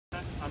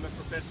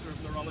Professor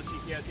of Neurology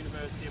here at the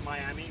University of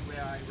Miami,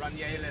 where I run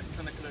the ALS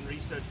clinical and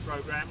research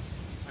programs.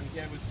 I'm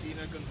here with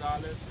Gina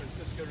Gonzalez,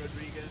 Francisco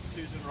Rodriguez,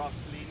 Susan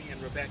Rossellini, and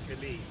Rebecca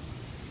Lee.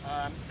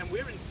 And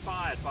we're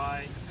inspired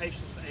by the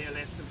patients with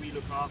ALS that we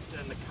look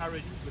after and the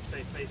courage with which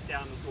they face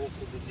down this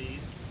awful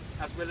disease,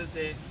 as well as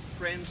their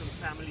friends and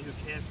family who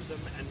care for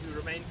them and who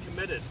remain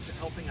committed to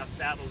helping us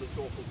battle this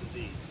awful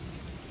disease.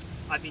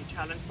 I've been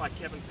challenged by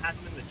Kevin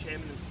Packman, the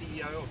Chairman and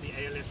CEO of the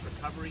ALS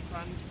Recovery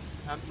Fund,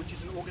 which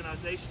is an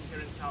organization here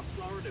in South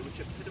Florida which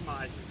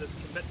epitomizes this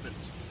commitment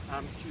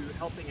to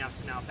helping us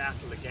in our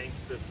battle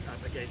against this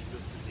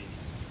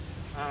disease.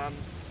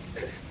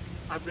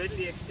 I've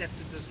readily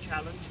accepted this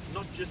challenge,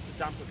 not just to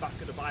dump a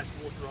bucket of ice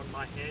water on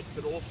my head,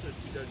 but also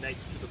to donate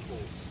to the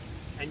cause.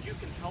 And you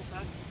can help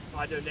us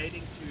by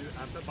donating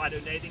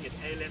at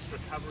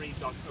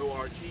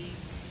alsrecovery.org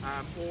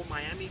or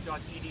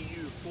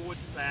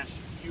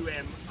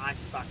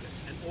miami.edu/UM-IceBucket,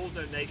 and all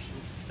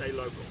donations stay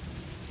local.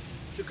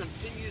 To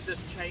continue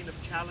this chain of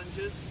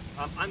challenges,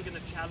 I'm going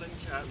to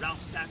challenge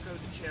Ralph Sacco,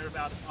 the chair of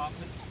our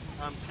department,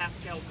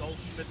 Pascal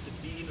Goldschmidt, the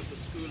dean of the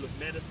School of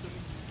Medicine,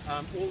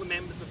 all the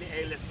members of the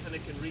ALS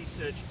clinic and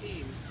research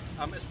teams,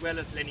 as well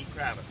as Lenny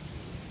Kravitz.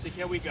 So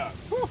here we go.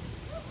 Woo.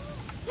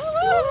 Woo.